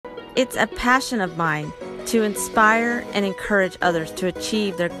It's a passion of mine to inspire and encourage others to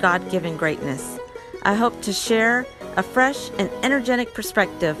achieve their God-given greatness. I hope to share a fresh and energetic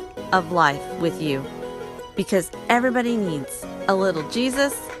perspective of life with you because everybody needs a little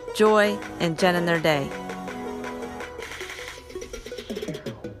Jesus, joy, and Jen in their day.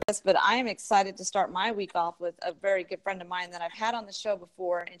 Yes, but I am excited to start my week off with a very good friend of mine that I've had on the show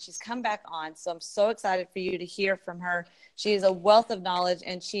before, and she's come back on. So I'm so excited for you to hear from her. She is a wealth of knowledge,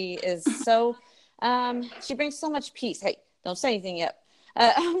 and she is so, she brings so much peace. Hey, don't say anything yet.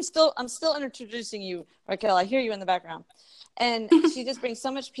 I'm still introducing you, Raquel. I hear you in the background. And she just brings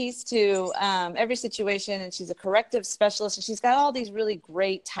so much peace to every situation, and she's a corrective specialist, and she's got all these really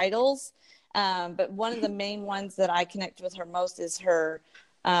great titles. But one of the main ones that I connect with her most is her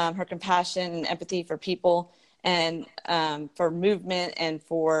compassion and empathy for people, and for movement, and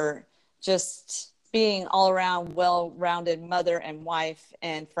for just being all around well-rounded mother and wife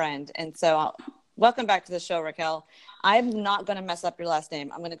and friend. And so welcome back to the show, Raquel. I'm not going to mess up your last name.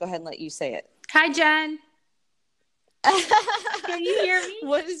 I'm going to go ahead and let you say it. Hi, Jen. Can you hear me?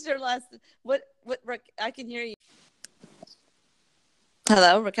 What is your last, what, I can hear you.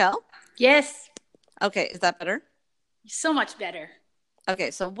 Hello, Raquel? Yes. Okay. Is that better? So much better.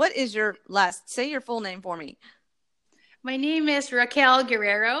 Okay, so what is your last, say your full name for me. My name is Raquel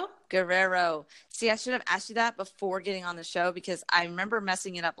Guerrero. Guerrero. See, I should have asked you that before getting on the show because I remember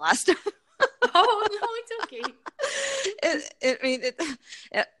messing it up last time. Oh, no, it's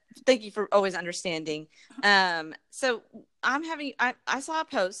okay. Thank you for always understanding. So I saw a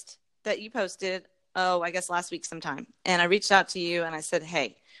post that you posted, I guess last week sometime. And I reached out to you and I said,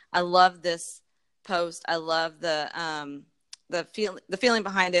 hey, I love this post. I love the feeling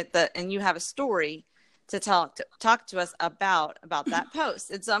behind it, and you have a story to talk to us about that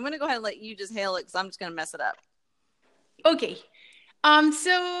post. And so I'm going to go ahead and let you just hail it because I'm just going to mess it up. Okay.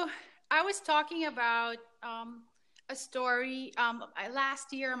 So I was talking about a story.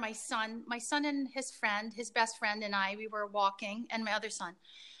 Last year, my son and his best friend and I, we were walking, and my other son,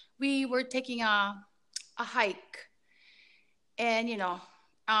 we were taking a hike. And,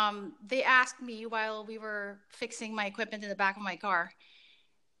 they asked me while we were fixing my equipment in the back of my car.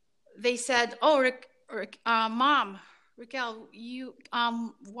 They said, "Oh, Mom, Raquel,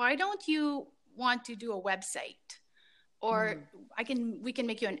 why don't you want to do a website, or we can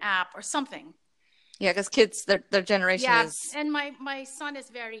make you an app or something?" Yeah, because kids, their generation is. And my son is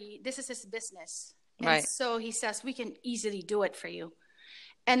this is his business, and right. So he says we can easily do it for you.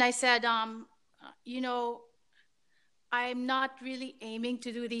 And I said, I'm not really aiming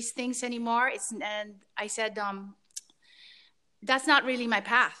to do these things anymore. And I said, that's not really my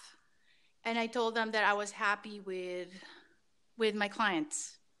path. And I told them that I was happy with my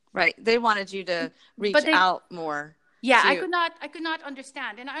clients. Right. They wanted you to reach out more. Yeah, I could not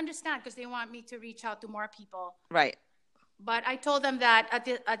understand. And I understand because they want me to reach out to more people. Right. But I told them that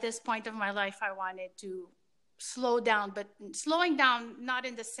at this point of my life, I wanted to slow down, but slowing down, not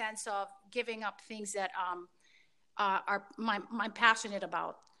in the sense of giving up things that, I'm passionate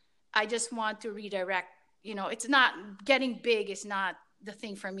about. I just want to redirect. It's not getting big is not the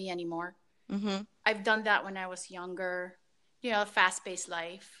thing for me anymore. Mm-hmm. I've done that when I was younger. Fast-paced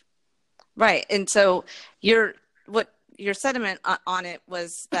life. Right, and so your sentiment on it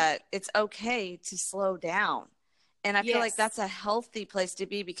was that it's okay to slow down, and I feel like that's a healthy place to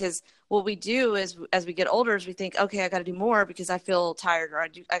be, because what we do is, as we get older, is we think, okay, I got to do more because I feel tired, or I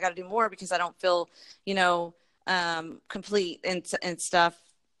got to do more because I don't feel, complete and stuff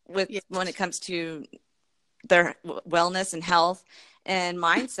when it comes to their wellness and health and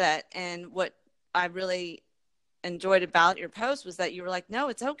mindset. And what I really enjoyed about your post was that you were like, no,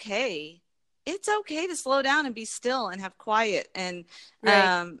 it's okay. It's okay to slow down and be still and have quiet. And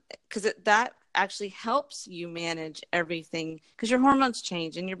because that actually helps you manage everything, because your hormones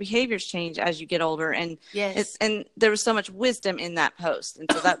change and your behaviors change as you get older. And and there was so much wisdom in that post.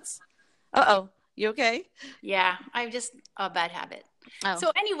 And so that's, you okay? Yeah, I'm just a bad habit. Oh. So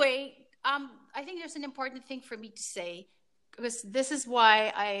anyway, I think there's an important thing for me to say, because this is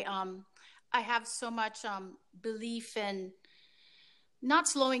why I have so much belief in not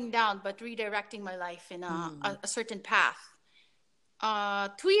slowing down, but redirecting my life in a certain path.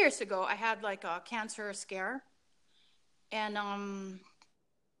 2 years ago, I had like a cancer scare, and I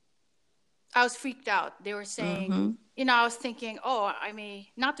was freaked out. They were saying, I was thinking, I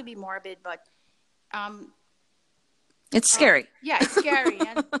may, not to be morbid, but it's scary. It's scary.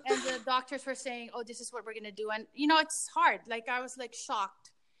 And the doctors were saying, this is what we're going to do. And, it's hard. Like, I was like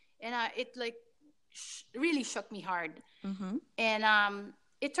shocked, and it like really shook me hard. Mm-hmm. And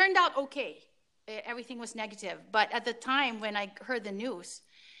it turned out okay. Everything was negative. But at the time when I heard the news,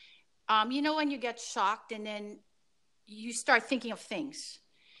 when you get shocked and then you start thinking of things.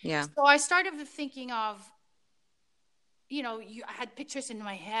 Yeah. So I started thinking of, I had pictures in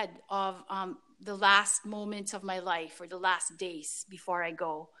my head of the last moments of my life or the last days before I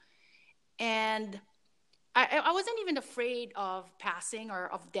go. And I wasn't even afraid of passing or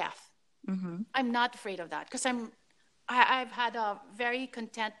of death. Mm-hmm. I'm not afraid of that because I've had a very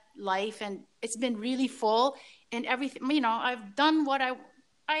content life and it's been really full and everything. I've done what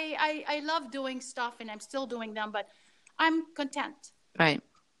I love doing stuff and I'm still doing them, but I'm content. Right.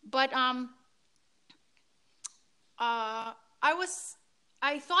 But I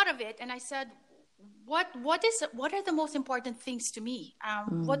thought of it and I said, what are the most important things to me?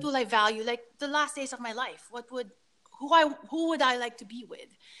 What will I value? Like the last days of my life, who would I like to be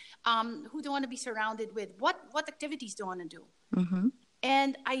with? Who do I want to be surrounded with? What activities do I want to do? Mm-hmm.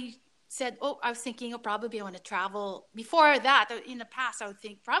 And I said, I was thinking, probably I want to travel. Before that, in the past, I would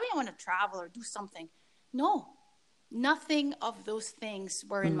think probably I want to travel or do something. No, nothing of those things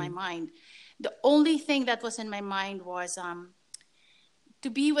were in my mind. The only thing that was in my mind was to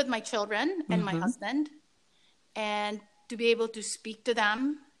be with my children and my husband and to be able to speak to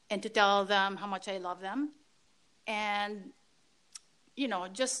them and to tell them how much I love them and,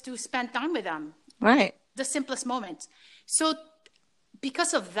 just to spend time with them. Right. The simplest moments. So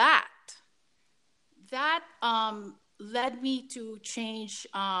because of that led me to change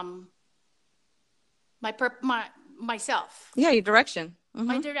myself. Yeah, your direction. Mm-hmm.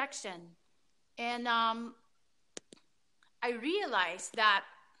 My direction. And I realized that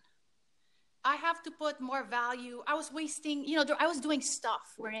I have to put more value. I was wasting, I was doing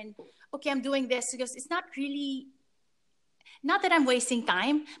stuff wherein, okay, I'm doing this because it's not that I'm wasting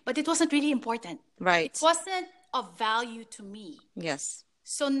time, but it wasn't really important. Right. It wasn't of value to me. Yes.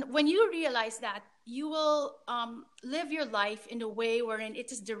 So when you realize that, you will live your life in a way wherein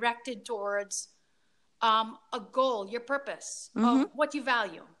it is directed towards a goal, your purpose, of what you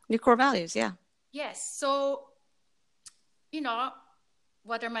value. Your core values, yeah. Yes. So,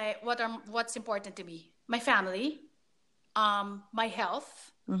 what's important to me? My family, my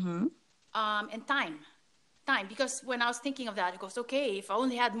health, and time. Because when I was thinking of that, it goes, okay, if I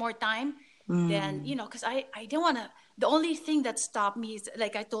only had more time, then, because I didn't want to, the only thing that stopped me is,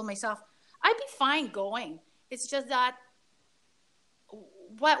 like I told myself, I'd be fine going. It's just that,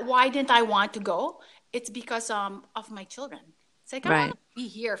 why didn't I want to go? It's because of my children. It's like, I want to be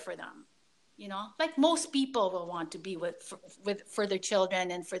here for them. Like most people will want to be for their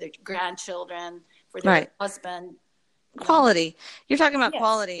children and for their grandchildren, for their husband. Quality. You're talking about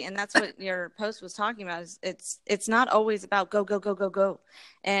quality, and that's what your post was talking about. Is it's not always about go go go go go,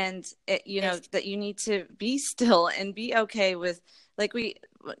 and that you need to be still and be okay with, like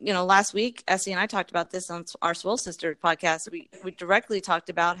last week Essie and I talked about this on our Swole Sister podcast. We directly talked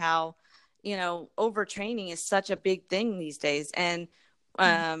about how overtraining is such a big thing these days, and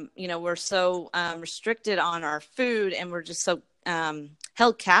we're so restricted on our food, and we're just so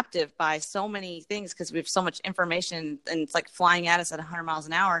held captive by so many things because we have so much information and it's like flying at us at 100 miles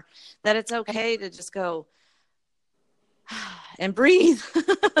an hour, that it's okay to just go and breathe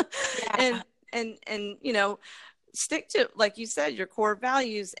and stick to, like you said, your core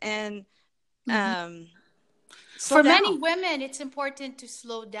values. And for many women, it's important to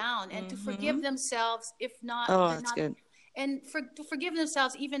slow down and to forgive themselves if not. That's good. And to forgive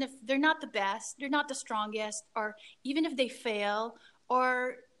themselves, even if they're not the best, they're not the strongest, or even if they fail,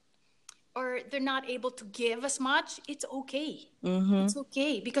 or they're not able to give as much, it's okay. It's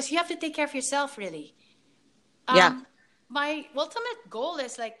okay, because you have to take care of yourself, really. My ultimate goal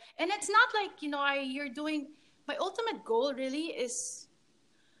is and it's not like, my ultimate goal really is,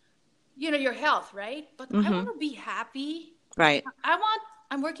 your health, right? But I want to be happy. Right.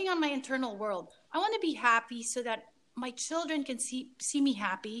 I'm working on my internal world. I want to be happy so that my children can see me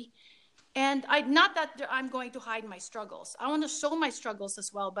happy. And not that I'm going to hide my struggles. I want to show my struggles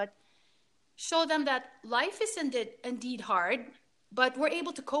as well, but show them that life is indeed hard, but we're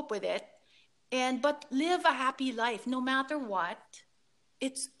able to cope with it. But live a happy life, no matter what.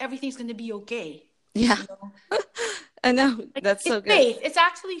 Everything's going to be okay. Yeah, I know. That's so good. Faith. It's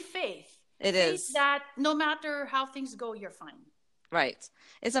actually faith. It is that no matter how things go, you're fine. Right.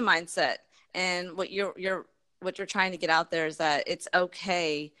 It's a mindset, and what you're trying to get out there is that it's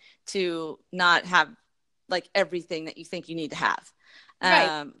okay to not have like everything that you think you need to have.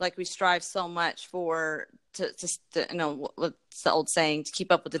 Right. Like we strive so much to what's the old saying, to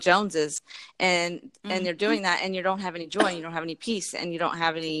keep up with the Joneses, and they're doing that, and you don't have any joy, and you don't have any peace, and you don't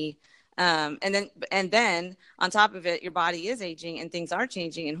have any, and then on top of it, your body is aging, and things are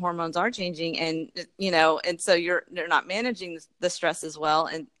changing, and hormones are changing, and and so you're not managing the stress as well,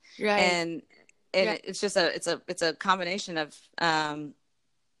 and Right. And it's just a combination of,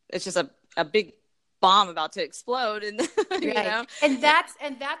 it's just a big bomb about to explode. And, you Right. know, And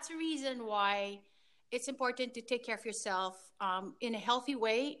that's the reason why it's important to take care of yourself in a healthy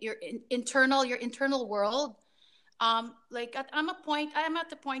way, your internal world. Like I'm at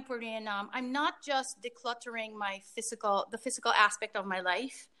the point wherein I'm not just decluttering the physical aspect of my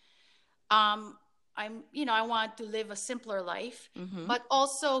life. I want to live a simpler life, but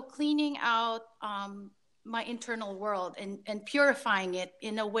also cleaning out my internal world and purifying it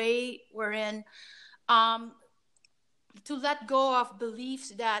in a way wherein to let go of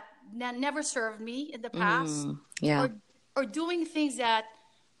beliefs that never served me in the past, yeah. or doing things that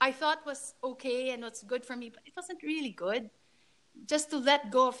I thought was okay and what's good for me, but it wasn't really good. Just to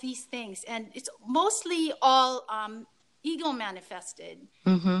let go of these things, and it's mostly all ego manifested.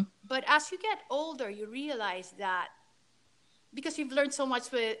 But as you get older, you realize that because you've learned so much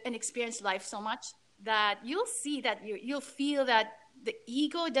and experienced life so much, that you'll see that you'll feel that the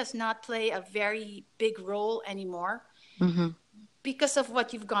ego does not play a very big role anymore because of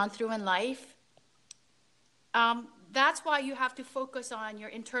what you've gone through in life. That's why you have to focus on your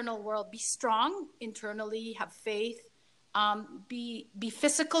internal world. Be strong internally, have faith, be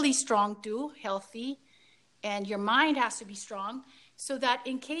physically strong too, healthy, and your mind has to be strong so that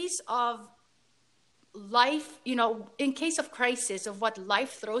in case of life, in case of crisis of what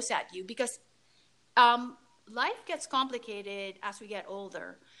life throws at you, because life gets complicated as we get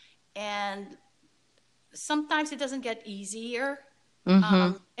older, and sometimes it doesn't get easier,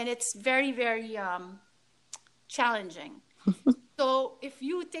 and it's very, very challenging. So if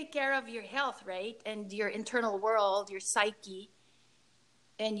you take care of your health, right, and your internal world, your psyche,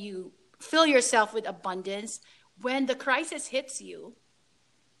 and you fill yourself with abundance, when the crisis hits you,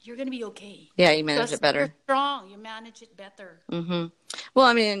 you're going to be okay. Yeah, you manage it better. You're strong. You manage it better. Well,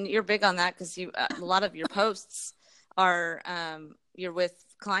 I mean, you're big on that because a lot of your posts are you're with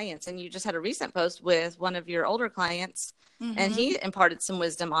clients, and you just had a recent post with one of your older clients, and he imparted some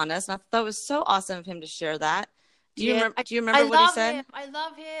wisdom on us, and I thought that was so awesome of him to share that. Do you remember what he said? I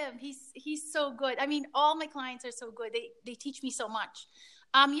love him. He's so good. I mean, all my clients are so good. They teach me so much.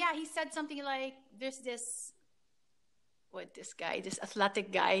 He said something like, "There's this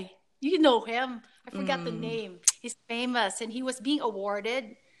athletic guy. You know him. I forgot the name. He's famous, and he was being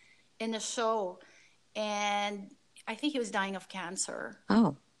awarded in a show, and I think he was dying of cancer.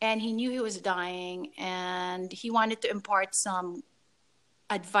 Oh, and he knew he was dying, and he wanted to impart some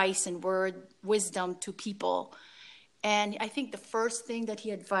advice and wisdom to people." And I think the first thing that he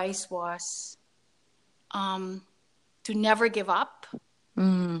advised was to never give up.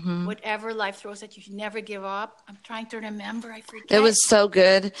 Whatever life throws at you, never give up. I'm trying to remember. I forget. It was so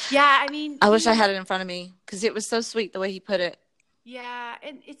good. Yeah, I mean, I wish I had it in front of me because it was so sweet the way he put it. Yeah,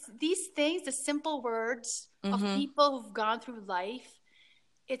 and it's these things, the simple words of people who've gone through life.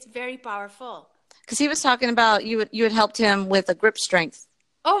 It's very powerful. Because he was talking about you had helped him with a grip strength.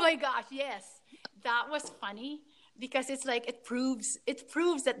 Oh my gosh, yes, that was funny. Because it's like it proves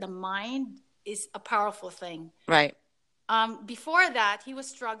that the mind is a powerful thing. Right. Before that, he was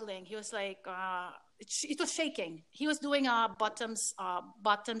struggling. He was like, it was shaking. He was doing a bottoms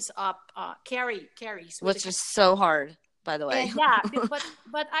up carries, which is so hard, by the way. And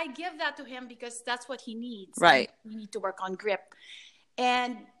but I give that to him because that's what he needs. Right. We need to work on grip,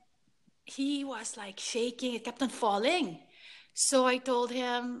 and he was like shaking. It kept on falling. So I told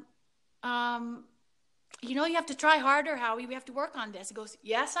him, you have to try harder, Howie. We have to work on this. He goes,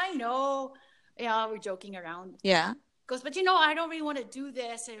 yes, I know. Yeah, we're joking around. Yeah. He goes, but I don't really want to do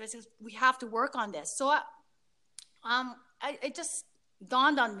this. And it was, we have to work on this. So it just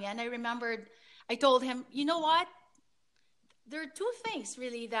dawned on me. And I remembered, I told him, you know what? There are two things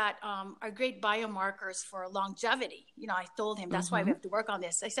really that are great biomarkers for longevity. I told him that's why we have to work on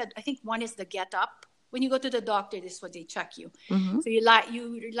this. I said, I think one is the get up. When you go to the doctor, this is what they check you. So you're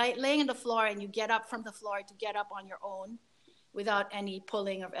laying on the floor, and you get up from the floor to get up on your own without any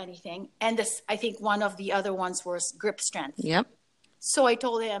pulling of anything. And this, I think one of the other ones was grip strength. Yep. So I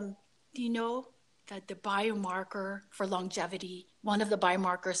told him, do you know that the biomarker for longevity, one of the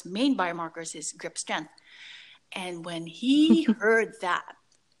main biomarkers is grip strength? And when he heard that,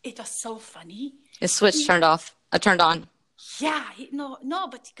 it was so funny. His switch turned on. Yeah,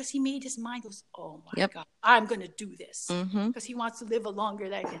 but because he made his mind, goes, oh my God, I'm going to do this. Because he wants to live a longer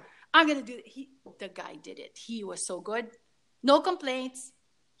life. I'm going to do it. The guy did it. He was so good. No complaints.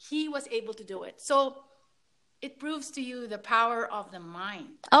 He was able to do it. So it proves to you the power of the mind.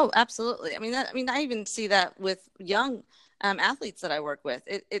 Oh, absolutely. I mean, I even see that with young athletes that I work with.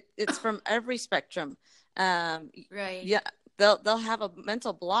 It's from every spectrum. Right. Yeah. they'll have a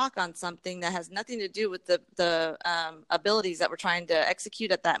mental block on something that has nothing to do with the abilities that we're trying to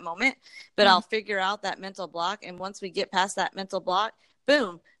execute at that moment. But I'll figure out that mental block, and once we get past that mental block,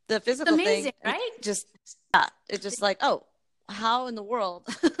 boom, the physical thing, right? Just it's just like, oh, how in the world?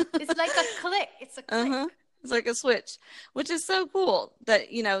 It's like a click. It's a click. It's like a switch, which is so cool that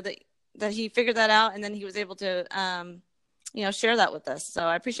that he figured that out, and then he was able to share that with us. So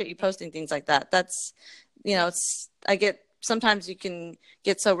I appreciate you posting things like that. That's sometimes you can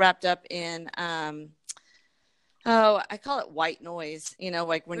get so wrapped up in I call it white noise,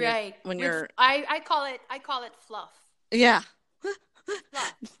 like when you're I call it fluff. Yeah.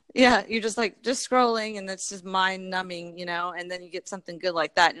 Fluff. Yeah, you're just scrolling, and it's just mind numbing, and then you get something good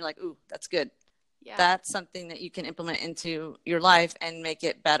like that and you're like, ooh, that's good. Yeah. That's something that you can implement into your life and make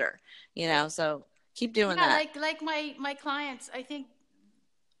it better, so keep doing that. Like my clients, I think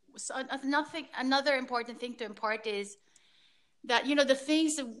another important thing to impart is that, the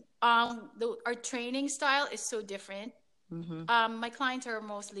things our training style is so different. My clients are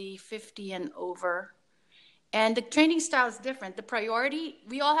mostly 50 and over, and the training style is different. The priority,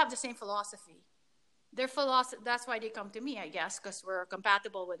 we all have the same philosophy. Their philosophy, that's why they come to me, I guess, because we're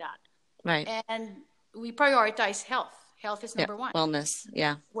compatible with that. Right. And we prioritize health. Health is number one. Wellness.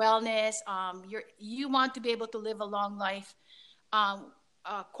 Yeah. Wellness. You want to be able to live a long life,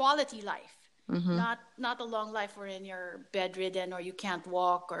 quality life, not a long life wherein you're bedridden or you can't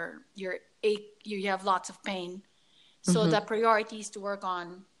walk or you have lots of pain. So the priority is to work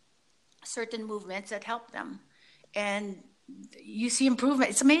on certain movements that help them, and you see improvement.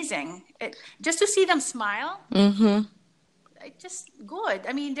 It's amazing. Just to see them smile. It's just good.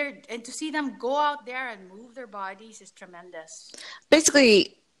 I mean, and to see them go out there and move their bodies is tremendous.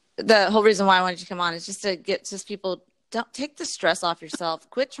 Basically, the whole reason why I wanted you to come on is just to get people, don't take the stress off yourself.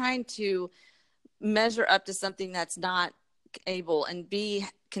 Quit trying to measure up to something that's not able, and be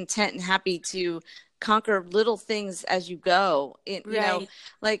content and happy to conquer little things as you go. I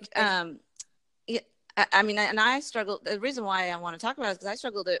mean, and I struggled. The reason why I want to talk about it is because I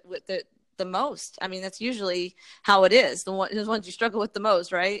struggled with it the most. I mean, that's usually how it is. The ones you struggle with the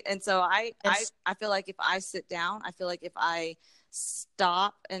most, right? And so I feel like if I sit down, I feel like if I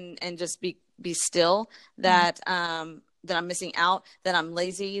stop and just be still, that that I'm missing out, that I'm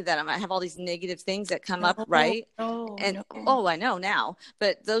lazy, that I have all these negative things that come up, right? I know now,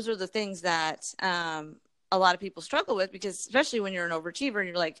 but those are the things that a lot of people struggle with, because especially when you're an overachiever and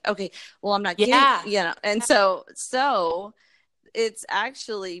you're like, okay, well, I'm not getting, and so it's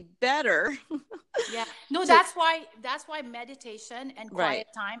actually better. That's why meditation and quiet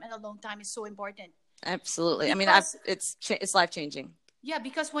time and alone time is so important. Absolutely. Because, it's life-changing. Yeah,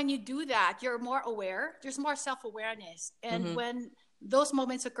 because when you do that, you're more aware. There's more self-awareness. And when those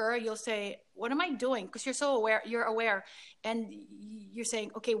moments occur, you'll say, what am I doing? Because you're so aware. You're aware. And you're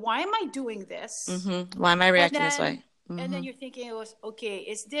saying, okay, why am I doing this? Why am I reacting this way? And then you're thinking, okay,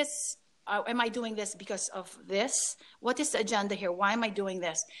 is this, am I doing this because of this? What is the agenda here? Why am I doing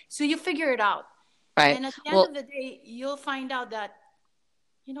this? So you figure it out. Right. And at the end of the day, you'll find out that,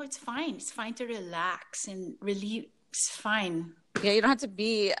 it's fine. It's fine to relax and relieve. It's fine. Yeah, you don't have to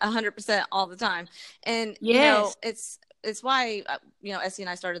be 100% all the time. And, it's why, Essie and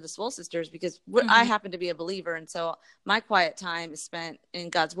I started the Swole Sisters, because I happen to be a believer. And so my quiet time is spent in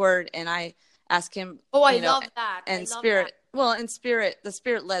God's word, and I ask him. Oh, I love that. And spirit. Well, in spirit, the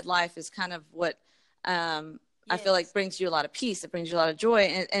spirit-led life is kind of what I feel like brings you a lot of peace. It brings you a lot of joy,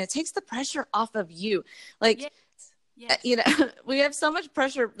 and it takes the pressure off of you. Like, we have so much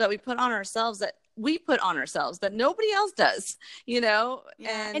pressure that we put on ourselves, that nobody else does, and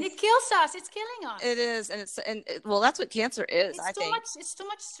it kills us. It's killing us. It is. And that's what cancer is. It's too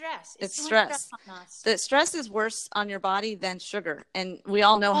much stress. It's stress. On us. The stress is worse on your body than sugar. And we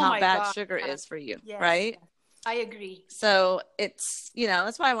all know how bad sugar is for you. Yes. Right. I agree. So it's,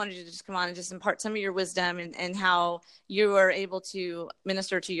 that's why I wanted you to just come on and just impart some of your wisdom and how you are able to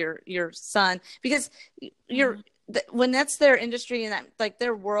minister to your son, because when that's their industry and that, like,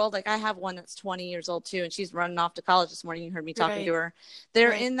 their world, like I have one that's 20 years old too, and she's running off to college this morning. You heard me talking to her.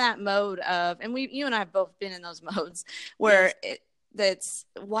 They're in that mode of, and you and I have both been in those modes where that's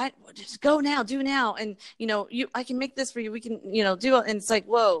what, just go now, do now. And, I can make this for you. We can, do it. And it's like,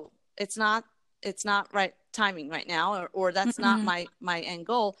 whoa, it's not right timing right now, or that's not my end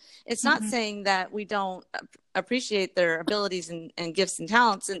goal. It's not saying that we don't appreciate their abilities and gifts and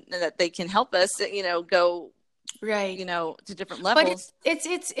talents, and that they can help us, go to different levels. But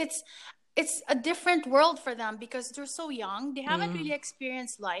it's a different world for them, because they're so young. They haven't really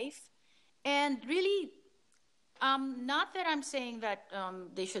experienced life, and really, not that I'm saying that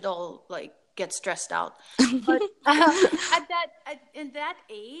they should all get stressed out. But in that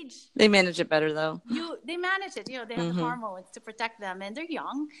age, they manage it better though. They manage it. They have the hormones to protect them, and they're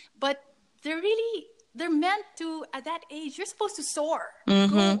young, but they're meant to, at that age, you're supposed to soar.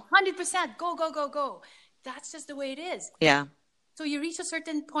 Go 100%, go. That's just the way it is. Yeah. So you reach a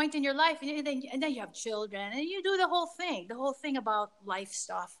certain point in your life, and then you have children, and you do the whole thing about life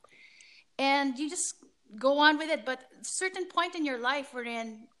stuff, and you just go on with it. But a certain point in your life, we're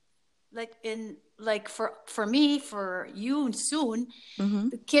in, for me, for you soon,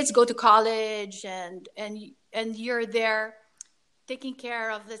 the kids go to college, and you're there taking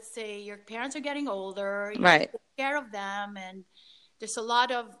care of, let's say, your parents are getting older, you right? Take care of them, and there's a lot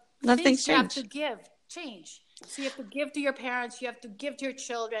of things you have to change. So you have to give to your parents, you have to give to your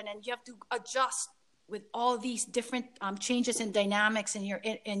children, and you have to adjust with all these different changes and dynamics in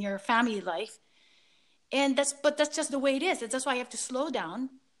your family life. And that's just the way it is. That's why you have to slow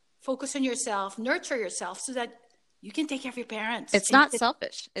down, focus on yourself, nurture yourself, so that you can take care of your parents. It's not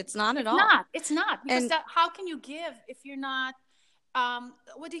selfish. It's not at all. It's not. Because how can you give if you're not,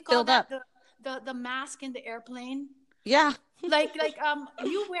 what do you call filled that? Up. The mask in the airplane. Yeah. You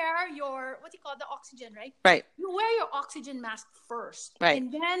wear your, what do you call it, the oxygen, right? Right. You wear your oxygen mask first. Right.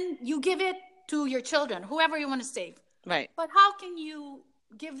 And then you give it to your children, whoever you want to save. Right. But how can you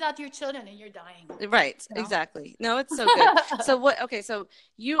give that to your children and you're dying? Right. Exactly. No, it's so good. So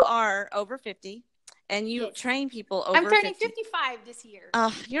you are over 50. And you train people over 50. I'm turning 55 this year.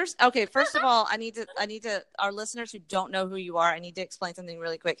 Okay. First of all, I need to, our listeners who don't know who you are, I need to explain something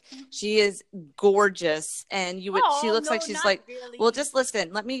really quick. She is gorgeous. And she looks like she's like, really. Well, just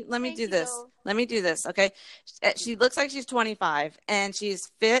listen, let me do this. Let me do this. Okay. She looks like she's 25 and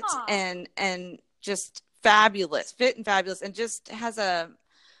she's fit and just fabulous, fit and fabulous, and just has a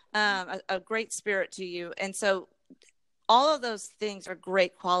great spirit to you. And so, all of those things are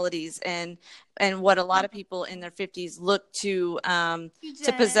great qualities and what a lot of people in their 50s look to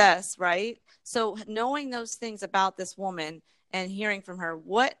possess, right? So knowing those things about this woman and hearing from her,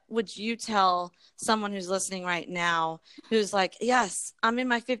 what would you tell someone who's listening right now who's like, yes, I'm in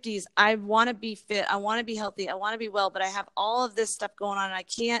my 50s. I want to be fit. I want to be healthy. I want to be well, but I have all of this stuff going on and I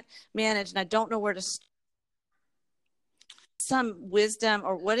can't manage and I don't know where to start. Some wisdom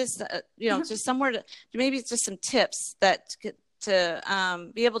or what is just somewhere to maybe it's just some tips that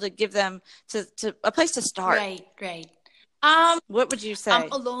to be able to give them to a place to start. Right. What would you say?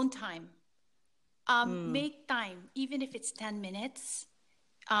 Alone time. Make time, even if it's 10 minutes.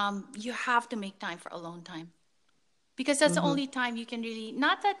 You have to make time for alone time, because that's the only time you can really.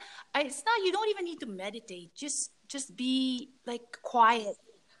 You don't even need to meditate. Just be quiet.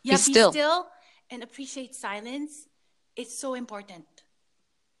 Yeah, be still and appreciate silence. It's so important.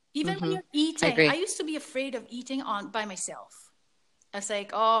 Even when you're eating. I used to be afraid of eating by myself. I was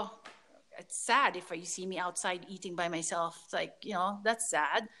like, oh, it's sad if you see me outside eating by myself. It's like, that's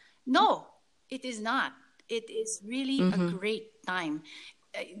sad. No, it is not. It is really a great time.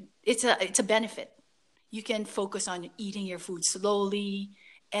 It's a benefit. You can focus on eating your food slowly.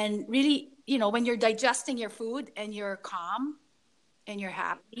 And really, when you're digesting your food and you're calm and you're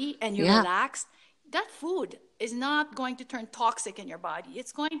happy and you're relaxed, that food is not going to turn toxic in your body.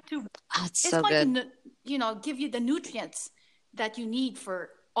 It's going to, give you the nutrients that you need for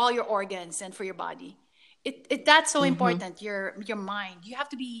all your organs and for your body. That's so important. Your mind. You have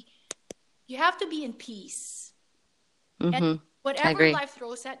to be in peace. And whatever life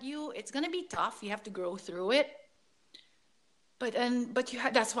throws at you, it's going to be tough. You have to grow through it. But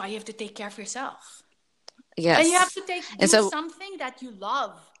that's why you have to take care of yourself. Yes. And you have to do something that you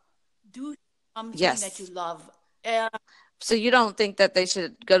love. Do something that you love. So you don't think that they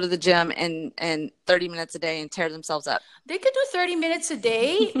should go to the gym and 30 minutes a day and tear themselves up? They could do 30 minutes a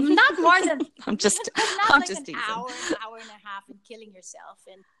day, not more than. I'm just teasing. An hour and a half, and killing yourself.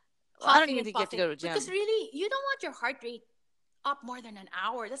 And I don't even think you have to go to a gym. Because really, you don't want your heart rate up more than an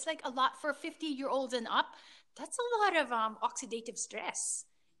hour. That's like a lot for 50-year-olds and up. That's a lot of oxidative stress.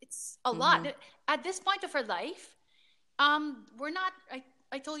 It's a lot. At this point of our life, we're not.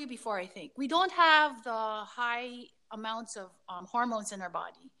 I told you before, I think, we don't have the high amounts of hormones in our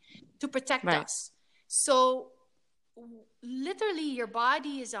body to protect us. So literally your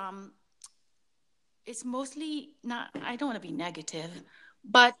body is it's mostly not, I don't want to be negative,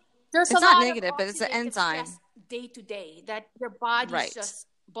 but there's it's a lot not negative, but it's an enzyme day to day that your body is just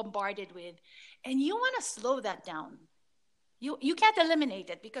bombarded with, and you want to slow that down. You can't eliminate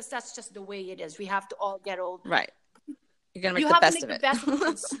it because that's just the way it is. We have to all get old. Right. You're going to make the best of it. You have to make the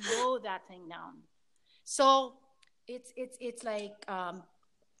best of it and slow that thing down. So it's like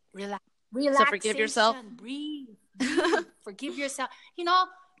relax. So forgive yourself. Breathe. Forgive yourself.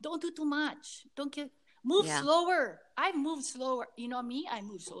 Don't do too much. Move Yeah. slower. I move slower. You know me, I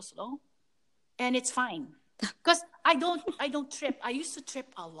move so slow. And it's fine. Because I don't trip. I used to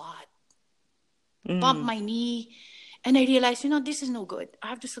trip a lot. Bump my knee. And I realized, this is no good. I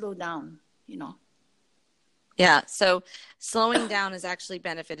have to slow down, Yeah. So slowing down has actually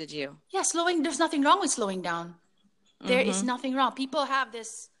benefited you. Yeah, there's nothing wrong with slowing down. There is nothing wrong. People have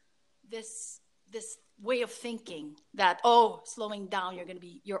this way of thinking that, slowing down,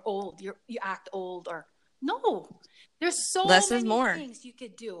 you're old, you act old, or no. There's so Less is many more. things you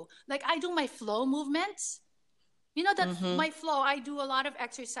could do. Like I do my flow movements. My flow, I do a lot of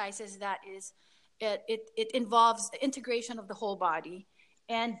exercises that is, it involves the integration of the whole body.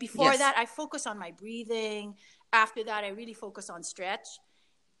 And before that, I focus on my breathing. After that, I really focus on stretch.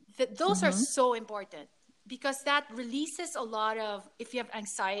 Those are so important because that releases a lot of, if you have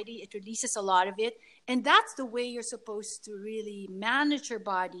anxiety, it releases a lot of it. And that's the way you're supposed to really manage your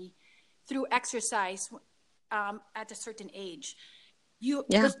body through exercise at a certain age.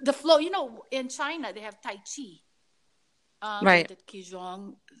 The flow, in China, they have Tai Chi. Right. The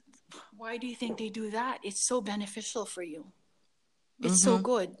Qigong. Why do you think they do that? It's so beneficial for you. It's so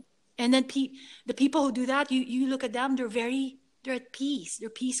good. And then the people who do that, you look at them, they're at peace. They're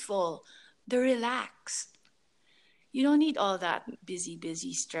peaceful. They're relaxed. You don't need all that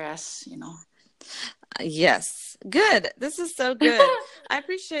busy stress, Yes. Good. This is so good. I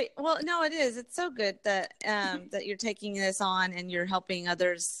appreciate, well, no, it is. It's so good that, that you're taking this on and you're helping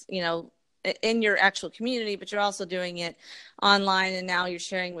others, in your actual community, but you're also doing it online. And now you're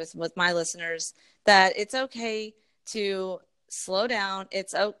sharing with my listeners that it's okay to slow down.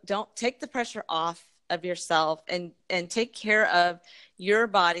 Don't take the pressure off of yourself and take care of your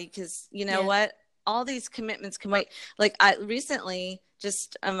body. Cause you know what, all these commitments can wait. Like I recently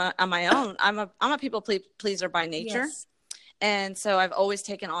just on my own, I'm a people pleaser by nature. Yes. And so I've always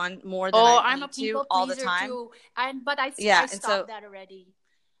taken on more than I need to all the time. Too. But I stopped that already.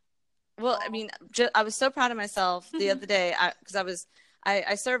 Well, I mean, I was so proud of myself the other day because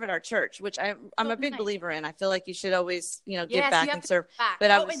I serve at our church, which I'm a big believer in. I feel like you should always, give back and serve. Back.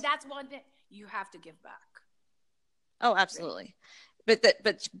 But and that's one thing you have to give back. Oh, absolutely. Right.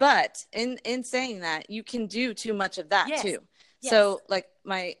 But in saying that, you can do too much of that too. Yes. So like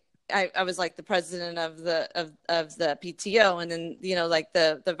I was like the president of the PTO, and then like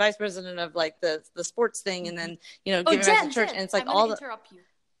the vice president of like the sports thing, and then giving back to church, and it's like I'm gonna interrupt you.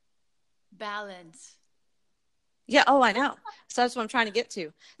 Balance. Yeah. Oh, I know. So that's what I'm trying to get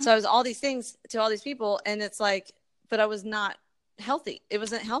to. So I was all these things to all these people, and it's like, but I was not healthy. It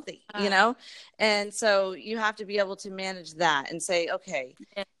wasn't healthy, and so you have to be able to manage that and say, okay,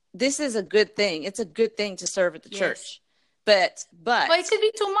 this is a good thing. It's a good thing to serve at the church. But it could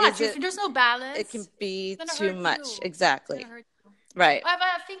be too much. If there's no balance, it can be too much. Exactly. Right.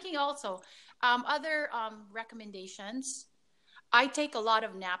 I'm thinking also, other recommendations. I take a lot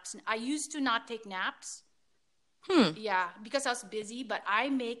of naps. I used to not take naps. Yeah, because I was busy, but I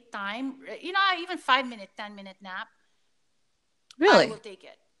make time, even 5-minute, 10-minute nap. Really? I will take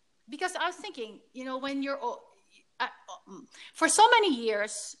it. Because I was thinking, when you're for so many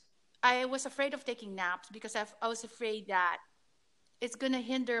years, I was afraid of taking naps because I was afraid that it's going to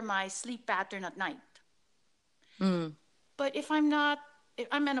hinder my sleep pattern at night. But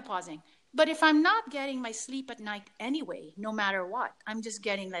I'm menopausing. But if I'm not getting my sleep at night anyway, no matter what, I'm just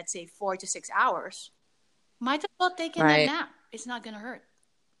getting, let's say, 4 to 6 hours, might as well take a nap. It's not going to hurt.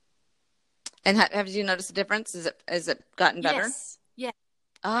 And have you noticed a difference? Is it gotten better? Yes. Yeah.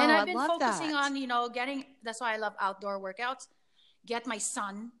 Oh, and I've been love focusing that. on, that's why I love outdoor workouts. Get my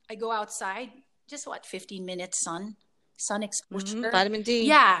sun. I go outside, just 15 minutes sun exposure. Vitamin D.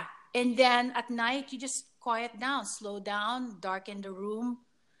 Yeah. And then at night, you just quiet down, slow down, darken the room.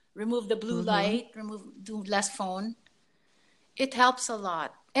 Remove the blue light, do less phone. It helps a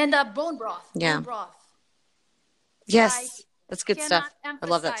lot. And bone broth. Yeah. Bone broth. Yes. That's good stuff. I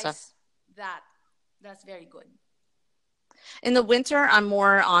love that stuff. That's very good. In the winter, I'm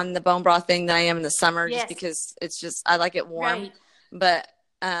more on the bone broth thing than I am in the summer, just because I like it warm. Right. But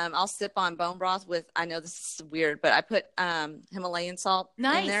I'll sip on bone broth with, I know this is weird, but I put Himalayan salt in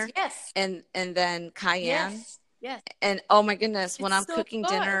there. Yes. And then cayenne. Yes. And oh my goodness, when I'm cooking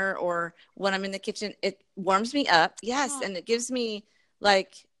dinner or when I'm in the kitchen, it warms me up. Yes. And it gives me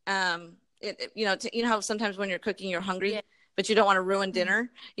like, how sometimes when you're cooking, you're hungry, but you don't want to ruin dinner,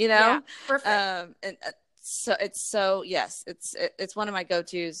 Yeah, perfect. So it's one of my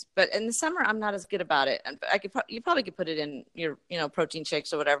go-tos, but in the summer, I'm not as good about it. And you probably could put it in your, protein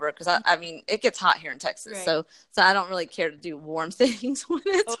shakes or whatever. Cause I mean, it gets hot here in Texas. Right. So I don't really care to do warm things when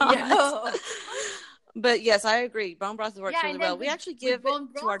it's hot. Yeah. But yes, I agree. Bone broth works Yeah, really and well. then We actually with give it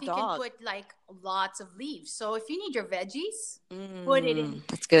bone to our broth, you can dog. put like lots of leaves. So if you need your veggies, put it in.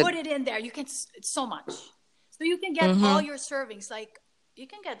 That's good. Put it in there. You can so much. So you can get all Mm-hmm. your servings. Like you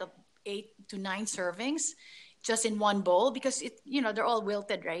can get 8 to 9 servings just in one bowl because they're all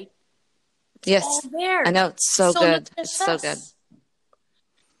wilted, right? It's Yes, all there. I know. It's so So good. It's so good. nutritious.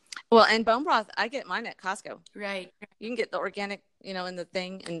 Well, and bone broth, I get mine at Costco. Right. You can get the organic, in the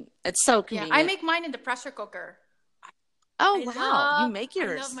thing, and it's so Yeah, convenient. I make mine in the pressure cooker. Oh, wow. You make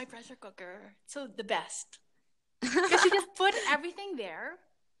yours. I love my pressure cooker. So the best. Because you just put everything there.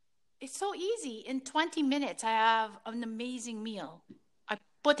 It's so easy. In 20 minutes, I have an amazing meal. I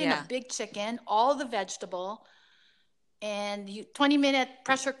put in a big chicken, all the vegetable, and 20-minute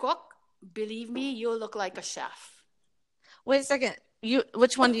pressure cook. Believe me, you'll look like a chef. Wait a second.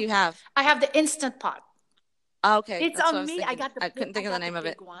 Which one do you have? I have the Instant Pot. Oh, okay. It's amazing. I couldn't think of the name of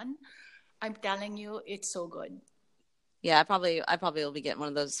it. One. I'm telling you, it's so good. Yeah, I probably will be getting one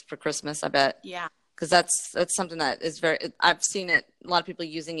of those for Christmas, I bet. Yeah. Because that's something that is I've seen it, a lot of people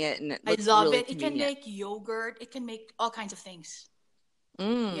using it, and it looks really convenient. It can make yogurt. It can make all kinds of things.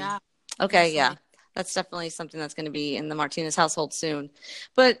 Yeah. Okay, yeah. That's definitely something that's going to be in the Martinez household soon.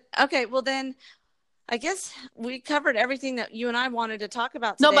 But, okay, well then, I guess we covered everything that you and I wanted to talk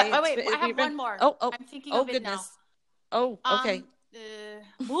about today. No, but wait, I have one more. I'm thinking of it now. Oh, okay.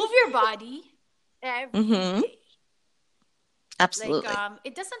 Move your body every day. Absolutely. Like,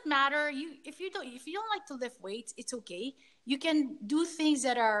 it doesn't matter. If you don't like to lift weights, it's okay. You can do things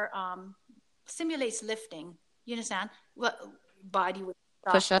that are stimulates lifting. You understand? Body weight,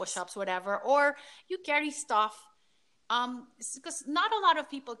 push-ups, whatever. Or you carry stuff. Because not a lot of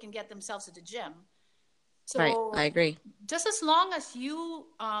people can get themselves to the gym. So right, I agree. Just as long as you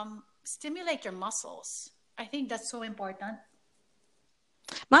stimulate your muscles, I think that's so important.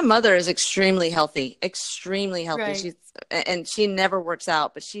 My mother is extremely healthy. Right. She never works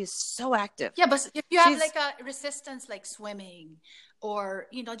out, but she's so active. Yeah, but if you have like a resistance, like swimming, or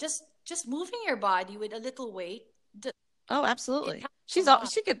just moving your body with a little weight. Oh, absolutely. She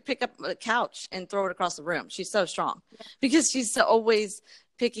could pick up a couch and throw it across the room. She's so strong because she's always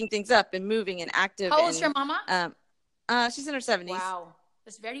picking things up and moving and active. How old's your mama? She's in her 70s. Wow,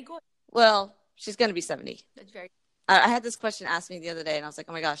 that's very good. Well, she's going to be 70. That's very. I had this question asked me the other day, and I was like,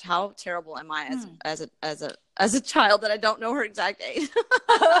 "Oh my gosh, how terrible am I as a child that I don't know her exact age?"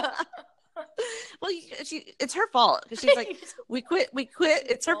 Well, it's her fault because she's like, we quit.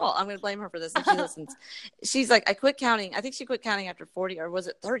 It's her fault. I'm going to blame her for this if she listens. She's like, I quit counting. I think she quit counting after 40, or was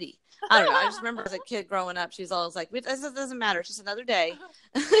it 30? I don't know. I just remember as a kid growing up, she's always like, it doesn't matter. It's just another day,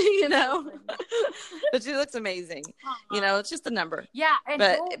 But she looks amazing. It's just a number. Yeah,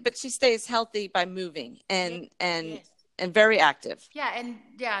 but she stays healthy by moving and very active. Yeah, and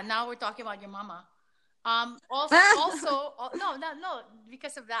now we're talking about your mama. No,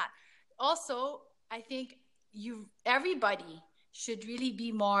 because of that. Also, I think everybody should really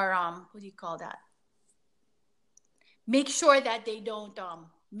be more, what do you call that? Make sure that they don't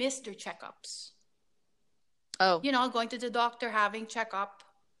miss their checkups. Oh. Going to the doctor, having checkup,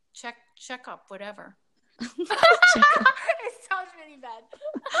 whatever. It sounds really bad.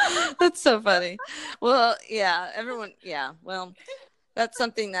 That's so funny. Well, yeah, everyone, well, that's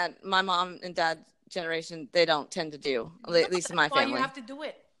something that my mom and dad generation, they don't tend to do, at least in my family. Why you have to do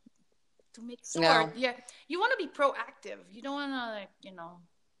it. To make sure, you want to be proactive. You don't want to,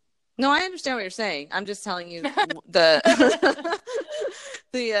 No, I understand what you're saying. I'm just telling you the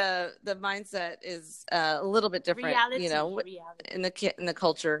the mindset is a little bit different, reality. in the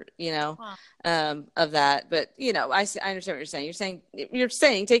culture, of that. But I understand what you're saying. You're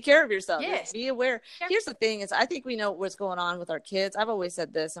saying take care of yourself. Yes. Be aware. Here's the thing: is I think we know what's going on with our kids. I've always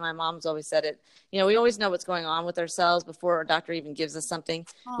said this, and my mom's always said it. We always know what's going on with ourselves before a doctor even gives us something.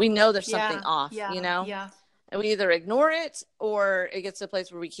 We know there's something off. Yeah. And we either ignore it, or it gets to a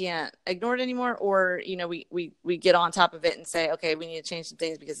place where we can't ignore it anymore, or we get on top of it and say, okay, we need to change some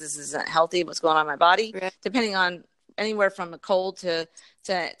things because this isn't healthy. What's going on in my body? Right. Depending on anywhere from a cold to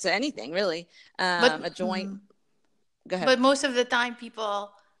anything really, a joint. Go ahead. But most of the time,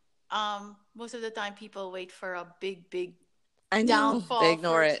 people wait for a big downfall. They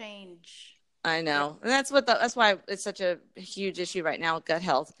ignore for it. Change. I know, and that's why it's such a huge issue right now with gut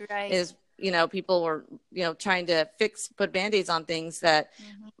health. Right. Is people were, trying to put Band-Aids on things that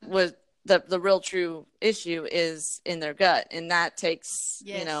was the real true issue is in their gut. And that takes,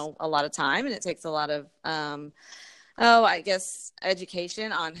 a lot of time, and it takes a lot of, I guess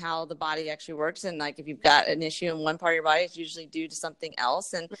education on how the body actually works. And like, if you've got an issue in one part of your body, it's usually due to something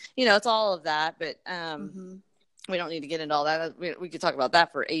else. And, it's all of that, but, we don't need to get into all that. We could talk about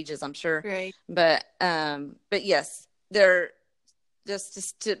that for ages, I'm sure. Right. But yes, they're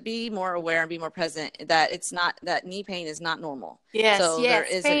just to be more aware and be more present that it's not, that knee pain is not normal. Yes. So there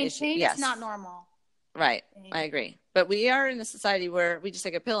is pain, an issue. Pain yes. is not normal. Right. I agree. But we are in a society where we just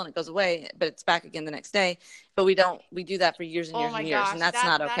take a pill and it goes away, but it's back again the next day. But we do that for years and years and years. And that's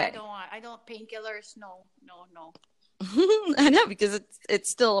not okay. I don't painkillers. No. I know, because it's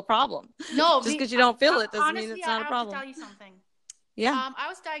still a problem. No, just because you don't feel it doesn't honestly, mean it's not a problem. I have to tell you something. Yeah. I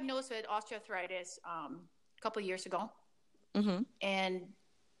was diagnosed with osteoarthritis a couple of years ago, and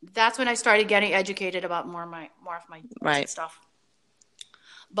that's when I started getting educated about more of my right. stuff.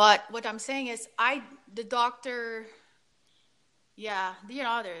 But what I'm saying is, the doctor,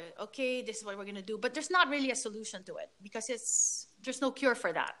 they're okay, this is what we're gonna do, but there's not really a solution to it because there's no cure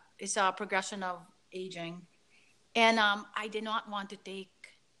for that. It's a progression of aging. And I did not want to take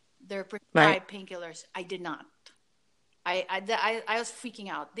their prescribed painkillers. I did not. I was freaking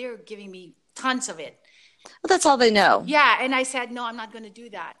out. They were giving me tons of it. Well, that's all they know. Yeah, and I said, no, I'm not going to do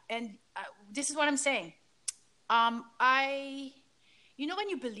that. And this is what I'm saying. When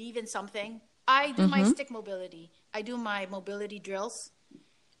you believe in something, I do my stick mobility. I do my mobility drills.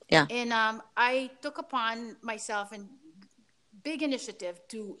 Yeah. And I took upon myself a big initiative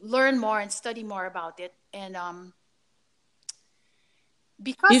to learn more and study more about it. And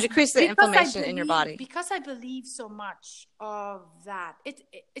because you decrease the inflammation in your body. Because I believe so much of that.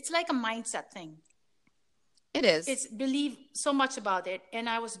 It's like a mindset thing. It is. It's believe so much about it, and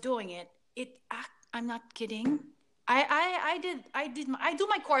I was doing it. I'm not kidding. I do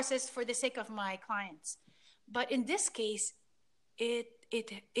my courses for the sake of my clients, but in this case, it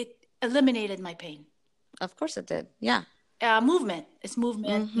eliminated my pain. Of course, it did. Yeah. Movement. It's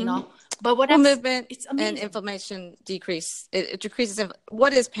movement, But movement and inflammation decrease. It decreases.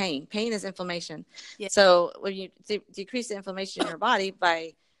 What is pain? Pain is inflammation. Yeah. So when you decrease the inflammation in your body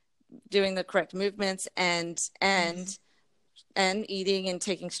by doing the correct movements and eating and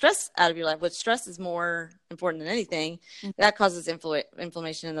taking stress out of your life, which stress is more important than anything, that causes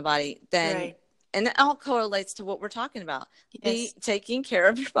inflammation in the body. And it all correlates to what we're talking about. Yes. Taking care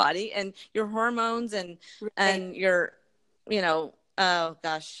of your body and your hormones and your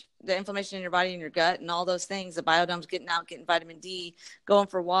the inflammation in your body and your gut and all those things, the biodomes, getting out, getting vitamin D, going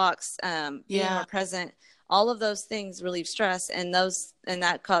for walks, being more present, all of those things relieve stress, and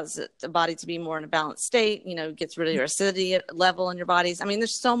that causes the body to be more in a balanced state, gets rid of your acidity level in your bodies. I mean,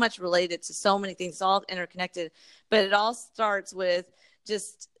 there's so much related to so many things, all interconnected, but it all starts with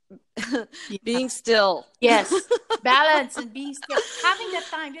just being still. Yes. Balance and being still. Having that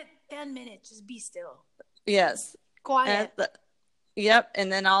time, just 10 minutes, just be still. Yes. Quiet. Yep.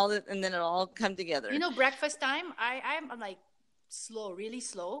 And then it'll all come together. Breakfast time, I'm like slow, really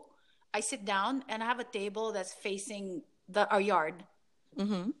slow. I sit down and I have a table that's facing our yard.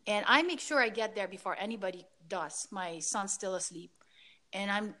 And I make sure I get there before anybody does. My son's still asleep. And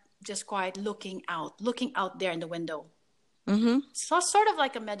I'm just quiet, looking out there in the window. So sort of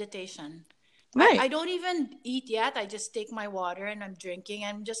like a meditation. Right. I don't even eat yet. I just take my water and I'm drinking.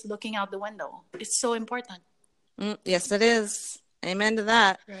 I'm just looking out the window. It's so important. Yes, it is. Amen to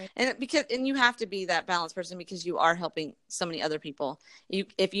that. Right. And you have to be that balanced person because you are helping so many other people.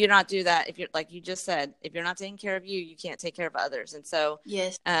 If you not do that, if you're, like you just said, if you're not taking care of you, you can't take care of others. And so,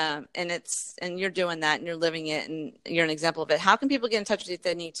 yes. And you're doing that and you're living it and you're an example of it. How can people get in touch with you if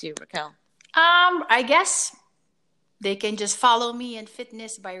they need to, Raquel? I guess they can just follow me in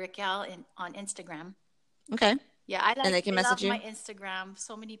Fitness by Raquel on Instagram. Okay. Yeah, and they can message you. My Instagram.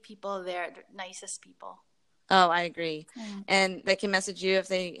 So many people there, the nicest people. Oh, I agree. And they can message you if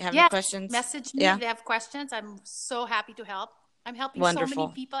they have any questions. Message me if they have questions. I'm so happy to help. I'm helping so many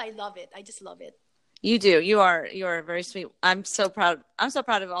people. I love it. I just love it. You do. You are very sweet. I'm so proud. I'm so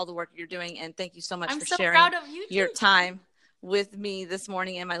proud of all the work you're doing, and thank you so much for sharing proud of you too. Your time with me this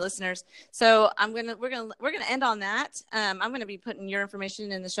morning and my listeners. So we're gonna end on that. I'm gonna be putting your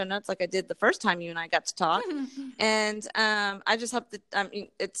information in the show notes like I did the first time you and I got to talk. And I just hope that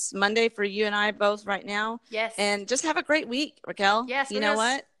it's Monday for you and I both right now. Yes. And just have a great week, Raquel. Yes. You know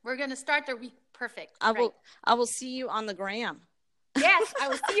what? We're gonna start the week perfect. I will see you on the gram. Yes, I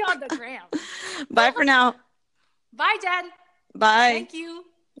will see you on the gram. Bye for now. Bye, Jen. Bye. Thank you.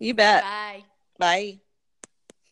 You bet. Bye. Bye.